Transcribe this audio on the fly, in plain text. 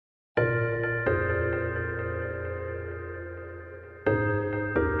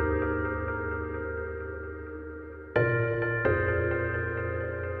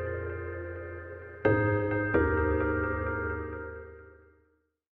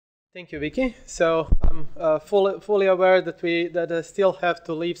Thank you, Vicky. So I'm fully aware that I still have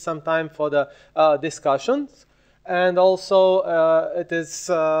to leave some time for the discussions, and also it is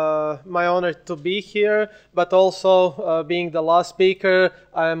my honor to be here. But also being the last speaker,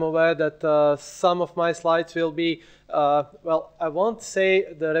 I am aware that some of my slides will be well, I won't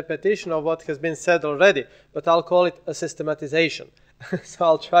say the repetition of what has been said already, but I'll call it a systematization. So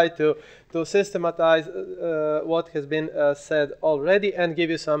I'll try to systematize what has been said already and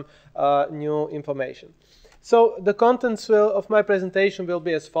give you some new information. So the contents of my presentation will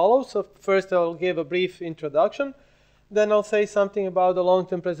be as follows. So first I'll give a brief introduction. Then I'll say something about the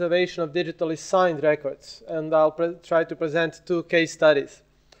long-term preservation of digitally signed records. And I'll try to present 2 case studies.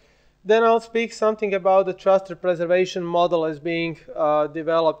 Then I'll speak something about the trusted preservation model as being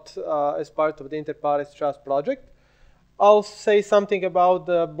developed as part of the Inter Pares Trust project. I'll say something about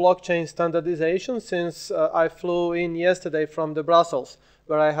the blockchain standardization, since I flew in yesterday from the Brussels,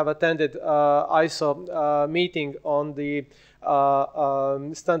 where I have attended ISO meeting on the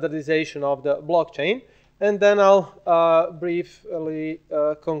standardization of the blockchain. And then I'll briefly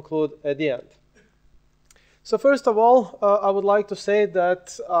conclude at the end. So first of all, I would like to say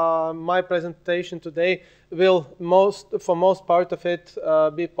that my presentation today will for most part of it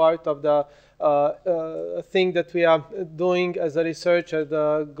be part of the thing that we are doing as a research at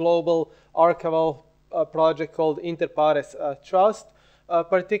the global archival project called Inter Pares Trust.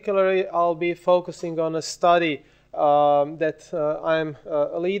 Particularly, I'll be focusing on a study that I'm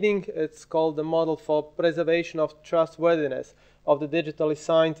leading. It's called the Model for Preservation of Trustworthiness of the Digitally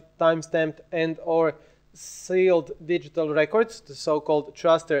Signed, Timestamped and/or Sealed Digital Records, the so-called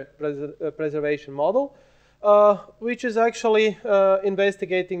Trusted Preservation Model, which is actually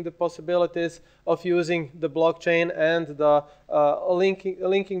investigating the possibilities of using the blockchain and the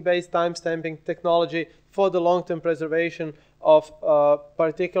linking-based timestamping technology for the long-term preservation of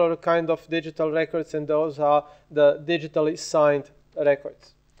particular kind of digital records, and those are the digitally signed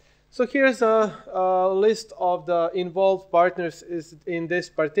records. So here's a list of the involved partners in this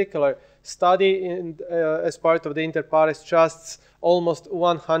particular study as part of the Inter Pares Trust's almost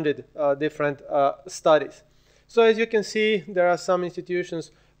 100 different studies. So as you can see, there are some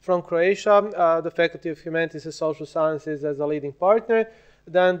institutions from Croatia, the Faculty of Humanities and Social Sciences as a leading partner,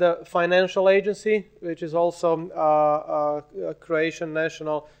 then the financial agency, which is also a Croatian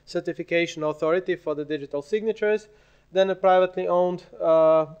National Certification Authority for the digital signatures, then a privately owned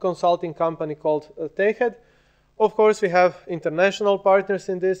consulting company called Tehed. Of course, we have international partners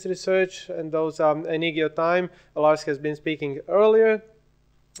in this research, and those are Enigio Time, Lars has been speaking earlier.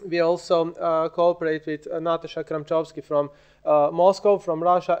 We also cooperate with Natasha Kramchovsky from Moscow, from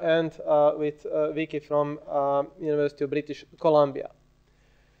Russia, and with Vicky from University of British Columbia.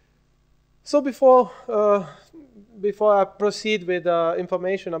 So before I proceed with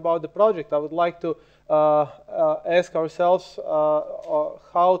information about the project, I would like to ask ourselves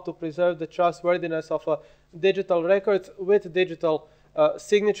how to preserve the trustworthiness of digital records with digital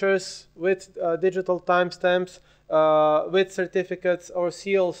signatures, with digital timestamps, with certificates or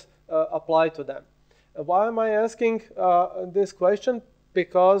seals applied to them. Why am I asking this question?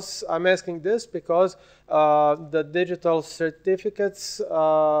 Because I'm asking this because the digital certificates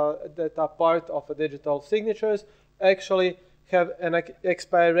that are part of the digital signatures actually have an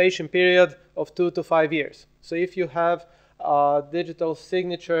expiration period of 2 to 5 years. So if you have a digital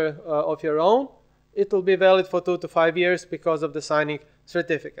signature of your own, it will be valid for 2 to 5 years because of the signing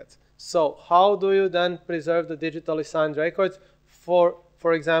certificates. So how do you then preserve the digitally signed records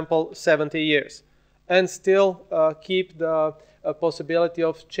for example, 70 years, and still keep the possibility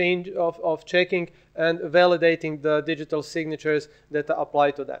of checking and validating the digital signatures that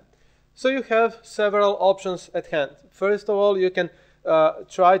apply to them? So you have several options at hand. First of all, you can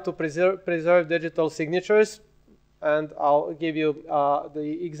try to preserve digital signatures, and I'll give you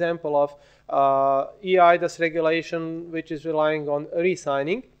the example of EIDAS regulation, which is relying on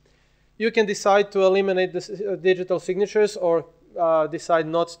re-signing. You can decide to eliminate the digital signatures or decide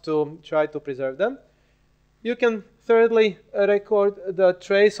not to try to preserve them. You can thirdly record the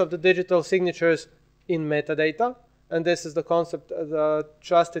trace of the digital signatures in metadata, and this is the concept the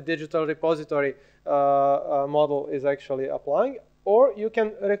trusted digital repository model is actually applying. Or you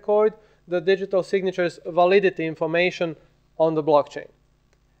can record the digital signatures validity information on the blockchain.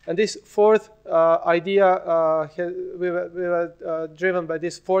 And this fourth idea, we were driven by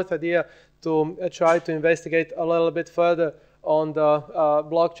this fourth idea to try to investigate a little bit further on the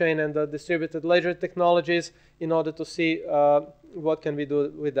blockchain and the distributed ledger technologies in order to see what can we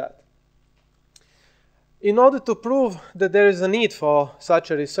do with that. In order to prove that there is a need for such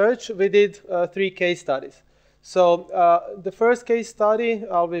a research, we did 3 case studies. So the first case study,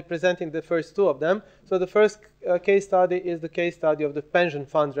 I'll be presenting the first two of them. So the first case study is the case study of the pension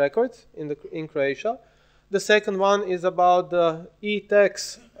fund records in Croatia. The second one is about the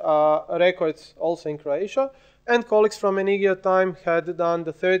e-tax records also in Croatia. And colleagues from Enigio time had done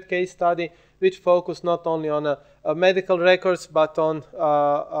the third case study, which focused not only on medical records, but on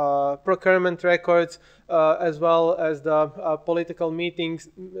procurement records, as well as the political meetings,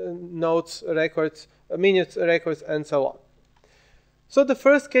 notes records, minutes records, and so on. So the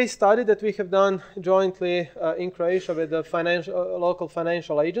first case study that we have done jointly in Croatia with the local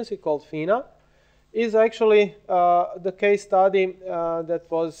financial agency called FINA is actually the case study that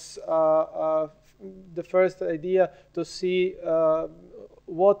was the first idea to see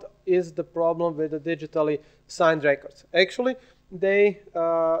what is the problem with the digitally signed records. Actually, they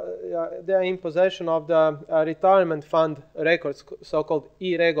are in possession of the retirement fund records, so-called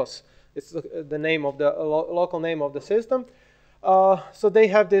e-regos. It's the name of the local name of the system. So they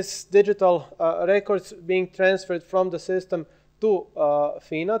have this digital records being transferred from the system to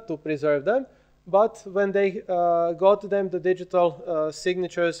FINA to preserve them. But when they got them, the digital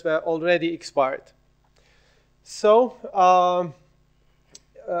signatures were already expired. So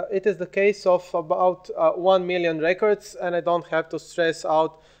it is the case of about 1 million records, and I don't have to stress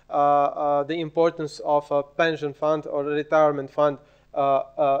out the importance of a pension fund or a retirement fund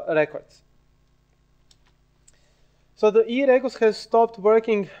records. So the e-regos has stopped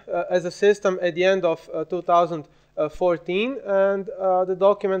working as a system at the end of 2014, and the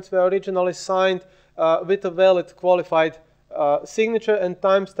documents were originally signed with a valid qualified signature and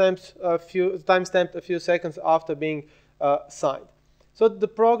timestamped a few seconds after being signed. So the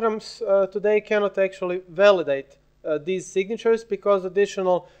programs today cannot actually validate these signatures because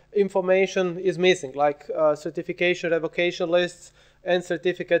additional information is missing, like certification revocation lists and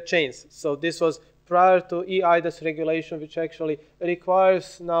certificate chains. So this was prior to eIDAS regulation, which actually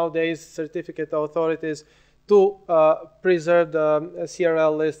requires nowadays certificate authorities to preserve the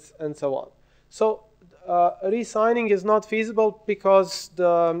CRL lists and so on. So re-signing is not feasible because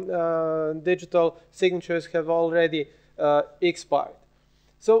the digital signatures have already expired.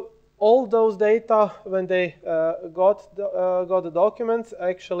 So all those data, when they got the documents,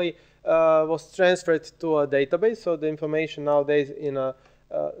 actually was transferred to a database. So the information nowadays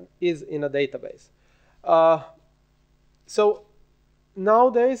is in a database. So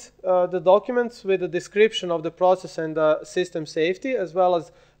nowadays, the documents with the description of the process and the system safety, as well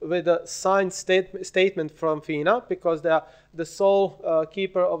as with a signed statement from FINA, because they are the sole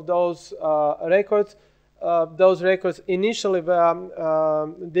keeper of those records. Those records initially were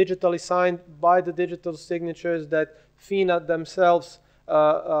digitally signed by the digital signatures that FINA themselves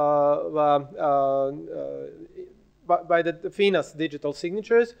by the FINA's digital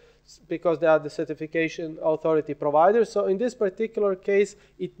signatures, because they are the certification authority providers. So in this particular case,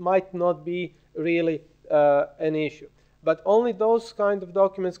 it might not be really an issue. But only those kind of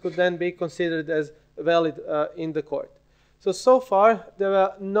documents could then be considered as valid in the court. So far, there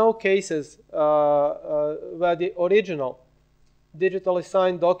were no cases where the original digitally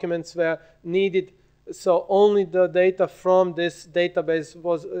signed documents were needed. So only the data from this database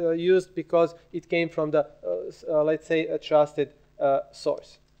was used because it came from the, let's say, a trusted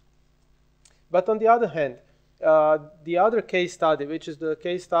source. But on the other hand, the other case study, which is the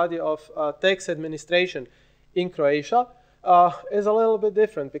case study of tax administration in Croatia, is a little bit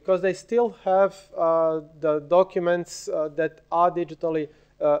different because they still have the documents that are digitally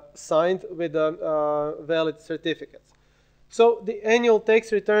signed with valid certificates. So the annual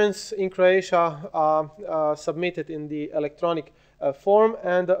tax returns in Croatia are submitted in the electronic form,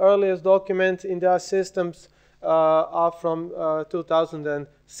 and the earliest documents in their systems are from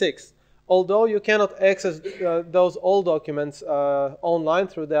 2006. Although you cannot access those old documents online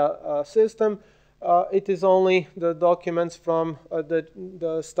through their system, it is only the documents from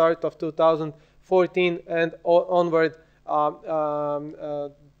the start of 2014 and onward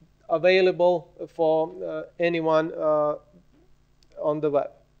available for anyone on the web.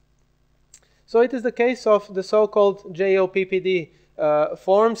 So it is the case of the so-called JOPPD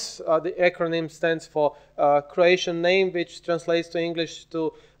forms. The acronym stands for Croatian name, which translates to English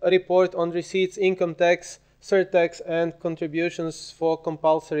to a report on receipts, income tax, surtax, and contributions for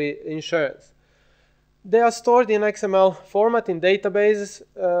compulsory insurance. They are stored in XML format in database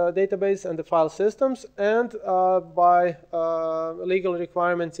and the file systems, and by legal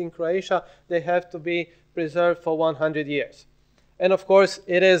requirements in Croatia, they have to be preserved for 100 years. And of course,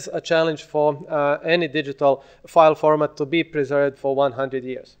 it is a challenge for any digital file format to be preserved for 100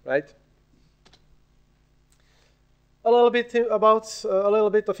 years, right? a little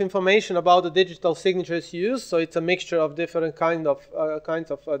bit of information about the digital signatures used. So it's a mixture of different kinds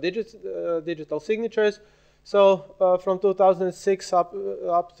of digital signatures. So from 2006 up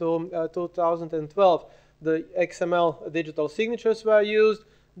to 2012, the XML digital signatures were used.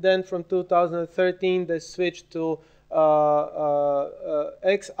 Then from 2013, they switched to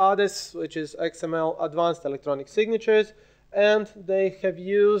XADES, which is XML Advanced Electronic Signatures, and they have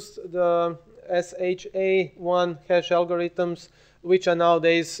used the SHA-1 hash algorithms, which are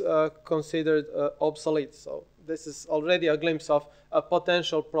nowadays considered obsolete. So this is already a glimpse of a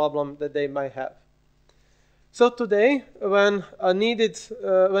potential problem that they might have. So today, when a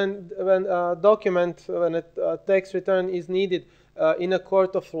text return is needed in a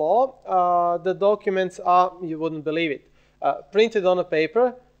court of law, the documents are, you wouldn't believe it, printed on a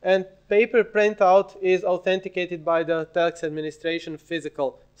paper, and paper printout is authenticated by the tax administration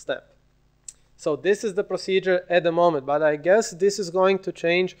physical stamp. So this is the procedure at the moment, but I guess this is going to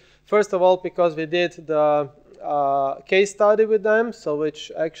change, first of all, because we did the case study with them, so which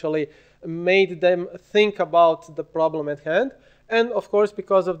actually made them think about the problem at hand, and of course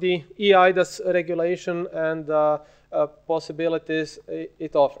because of the eIDAS regulation and possibilities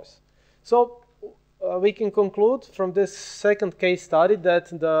it offers. So we can conclude from this second case study that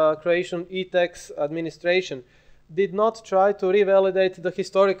the Croatian e-tax administration did not try to revalidate the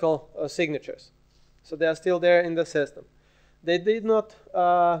historical signatures. So they are still there in the system. They did not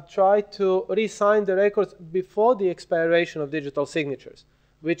try to re-sign the records before the expiration of digital signatures,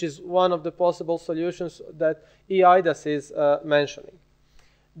 which is one of the possible solutions that eIDAS is mentioning.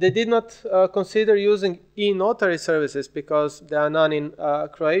 They did not consider using e-notary services because there are none in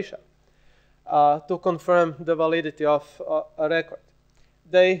Croatia to confirm the validity of a record.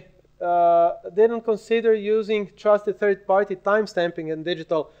 They didn't consider using trusted third-party timestamping and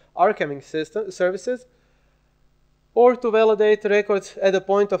digital archiving services, or to validate records at the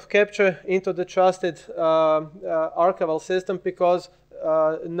point of capture into the trusted archival system, because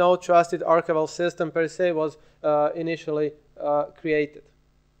no trusted archival system per se was initially created.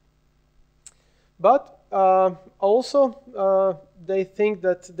 But also they think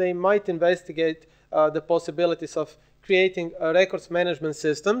that they might investigate the possibilities of creating records management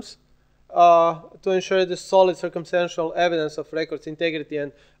systems to ensure the solid circumstantial evidence of records integrity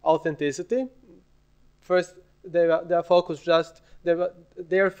and authenticity. First, their focus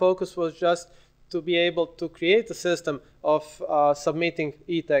was just to be able to create a system of submitting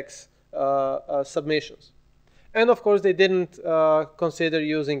e-tax submissions. And of course, they didn't consider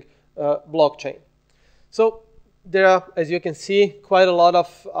using blockchain. So there are, as you can see, quite a lot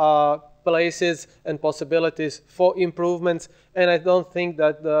of places and possibilities for improvements, and I don't think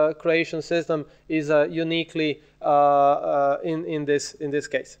that the Croatian system is uniquely in this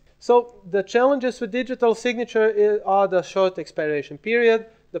case. So the challenges with digital signature are the short expiration period,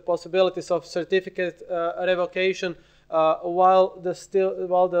 the possibilities of certificate revocation while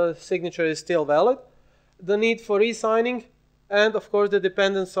the signature is still valid, the need for re-signing, and of course the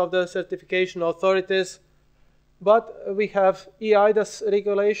dependence of the certification authorities. But we have eIDAS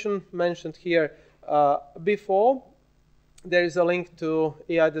regulation mentioned here before. There is a link to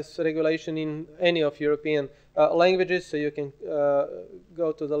eIDAS regulation in any of European languages, so you can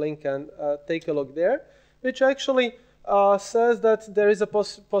go to the link and take a look there, which actually says that there is a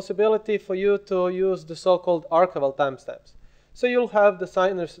possibility for you to use the so-called archival timestamps. So you'll have the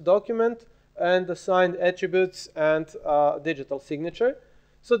signer's document and the signed attributes and digital signature.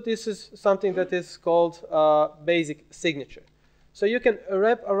 So this is something that is called basic signature. So you can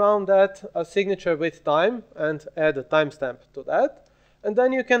wrap around that a signature with time and add a timestamp to that. And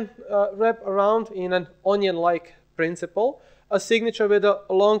then you can wrap around in an onion-like principle a signature with a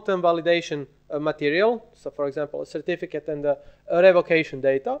long-term validation material. So for example, a certificate and a revocation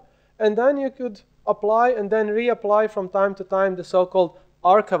data. And then you could apply and then reapply from time to time the so-called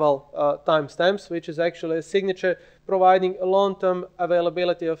archival timestamps, which is actually a signature providing a long-term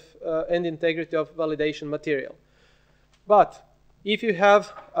availability of and integrity of validation material. But if you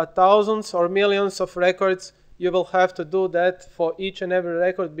have thousands or millions of records, you will have to do that for each and every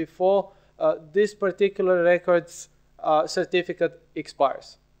record before this particular record's certificate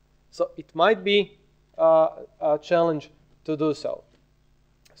expires. So it might be a challenge to do so.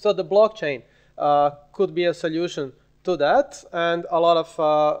 So the blockchain could be a solution to that, and a lot of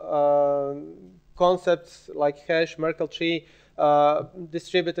concepts like hash, Merkle tree,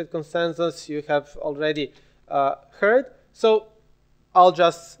 distributed consensus you have already heard. So I'll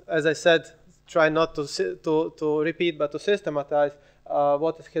just, as I said, try not to repeat, but to systematize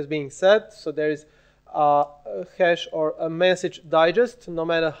what has been said. So there is a hash or a message digest, no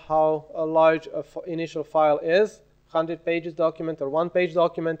matter how large an initial file is, 100 pages document or 1-page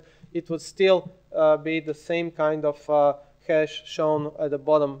document, it would still be the same kind of hash shown at the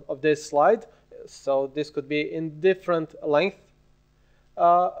bottom of this slide. So this could be in different length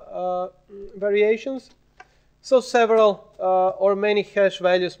variations. So several or many hash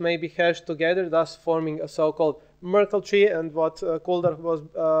values may be hashed together, thus forming a so-called Merkle tree. And what Kuldar was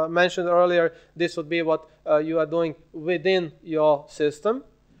mentioned earlier, this would be what you are doing within your system.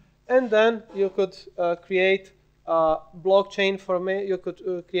 And then you could create a blockchain you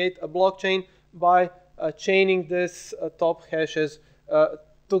could create a blockchain by chaining these top hashes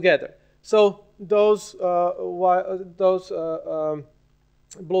together. So those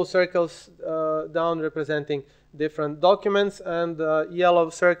blue circles down representing different documents, and yellow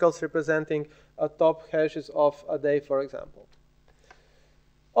circles representing top hashes of a day, for example.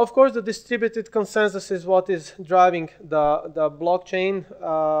 Of course, the distributed consensus is what is driving the blockchain,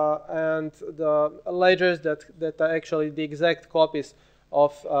 and the ledgers that are actually the exact copies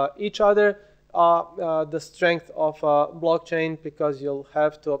of each other are the strength of a blockchain, because you'll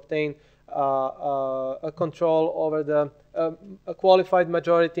have to obtain a control over a qualified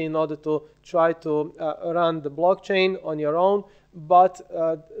majority in order to try to run the blockchain on your own, but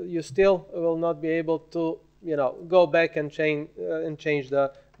you still will not be able to go back and change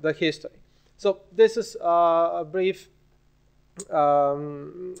the history. So this is a brief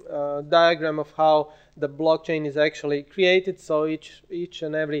diagram of how the blockchain is actually created. So each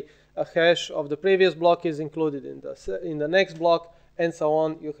and every hash of the previous block is included in the next block, and so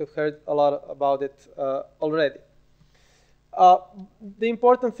on. You have heard a lot about it already. The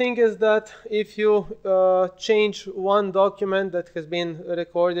important thing is that if you change one document that has been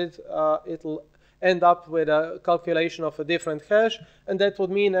recorded, it'll end up with a calculation of a different hash, and that would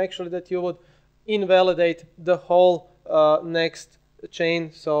mean actually that you would invalidate the whole next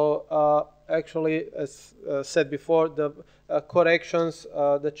chain. So actually, as said before, the corrections,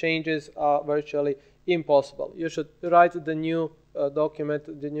 the changes are virtually impossible. You should write the new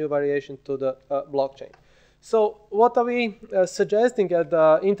document, the new variation to the blockchain. So what are we suggesting at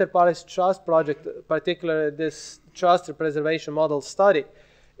the Inter-Pares Trust Project, particularly this trust preservation model study,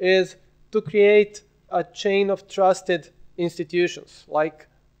 is to create a chain of trusted institutions, like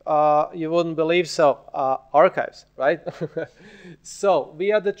you wouldn't believe so, archives, right? So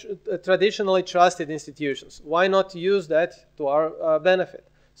we are the traditionally trusted institutions. Why not use that to our benefit?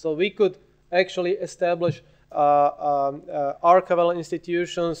 So we could actually establish archival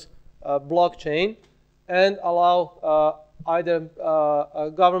institutions blockchain and allow either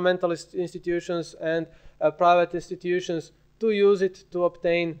governmental institutions and private institutions to use it to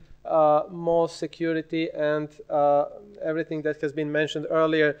obtain more security and everything that has been mentioned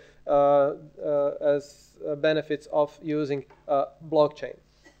earlier as benefits of using blockchain.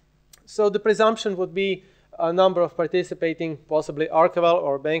 So the presumption would be a number of participating, possibly archival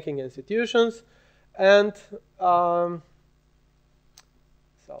or banking institutions, and so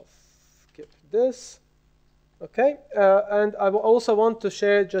I'll skip this. Okay, and I also want to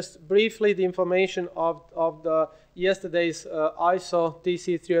share just briefly the information of the yesterday's ISO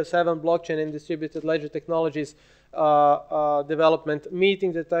TC307 blockchain and distributed ledger technologies development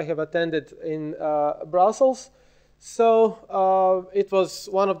meeting that I have attended in Brussels. So it was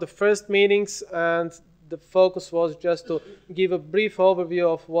one of the first meetings, and the focus was just to give a brief overview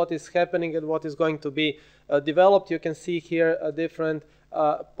of what is happening and what is going to be developed. You can see here different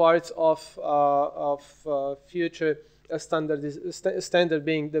parts of future standard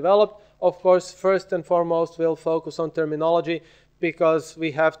being developed. Of course, first and foremost, we'll focus on terminology, because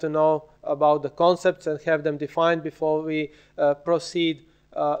we have to know about the concepts and have them defined before we proceed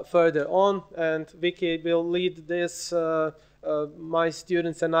further on. And Vicky will lead this. My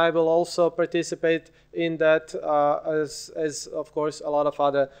students and I will also participate in that, as of course a lot of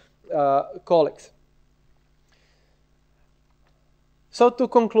other colleagues. So to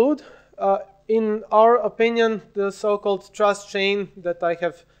conclude, in our opinion, the so-called trust chain that I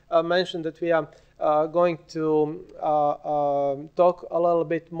have mentioned, that we are going to talk a little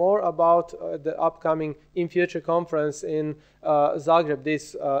bit more about the upcoming In Future conference in Zagreb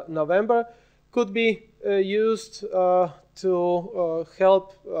this November, could be used to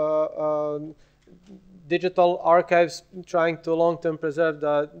help digital archives trying to long-term preserve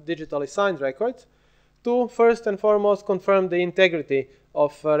the digitally signed records, to first and foremost confirm the integrity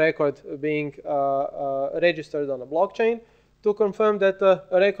of a record being registered on a blockchain, to confirm that a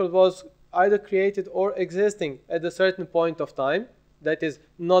record was either created or existing at a certain point of time, that is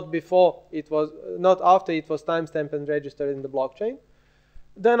not before it was, not after it was timestamped and registered in the blockchain,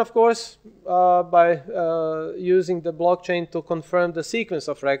 Then, of course, by using the blockchain to confirm the sequence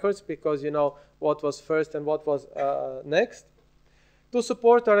of records, because you know what was first and what was next. To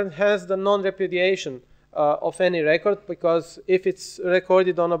support or enhance the non-repudiation of any record, because if it's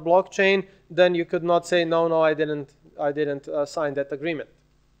recorded on a blockchain, then you could not say, no, I didn't sign that agreement.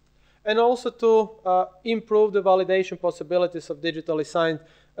 And also to improve the validation possibilities of digitally signed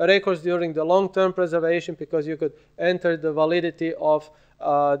records during the long-term preservation, because you could enter the validity of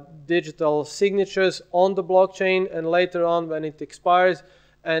digital signatures on the blockchain, and later on when it expires,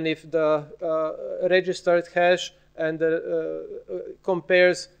 and if the registered hash and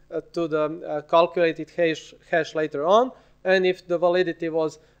compares to the calculated hash later on, and if the validity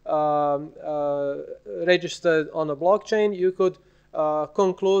was registered on a blockchain, you could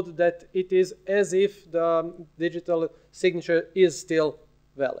conclude that it is as if the digital signature is still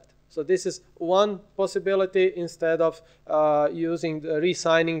valid. So this is one possibility instead of using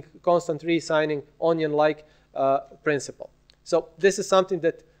the constant re-signing onion-like principle. So this is something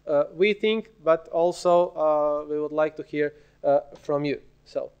that we think, but also we would like to hear from you.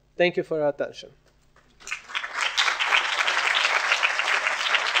 So thank you for your attention.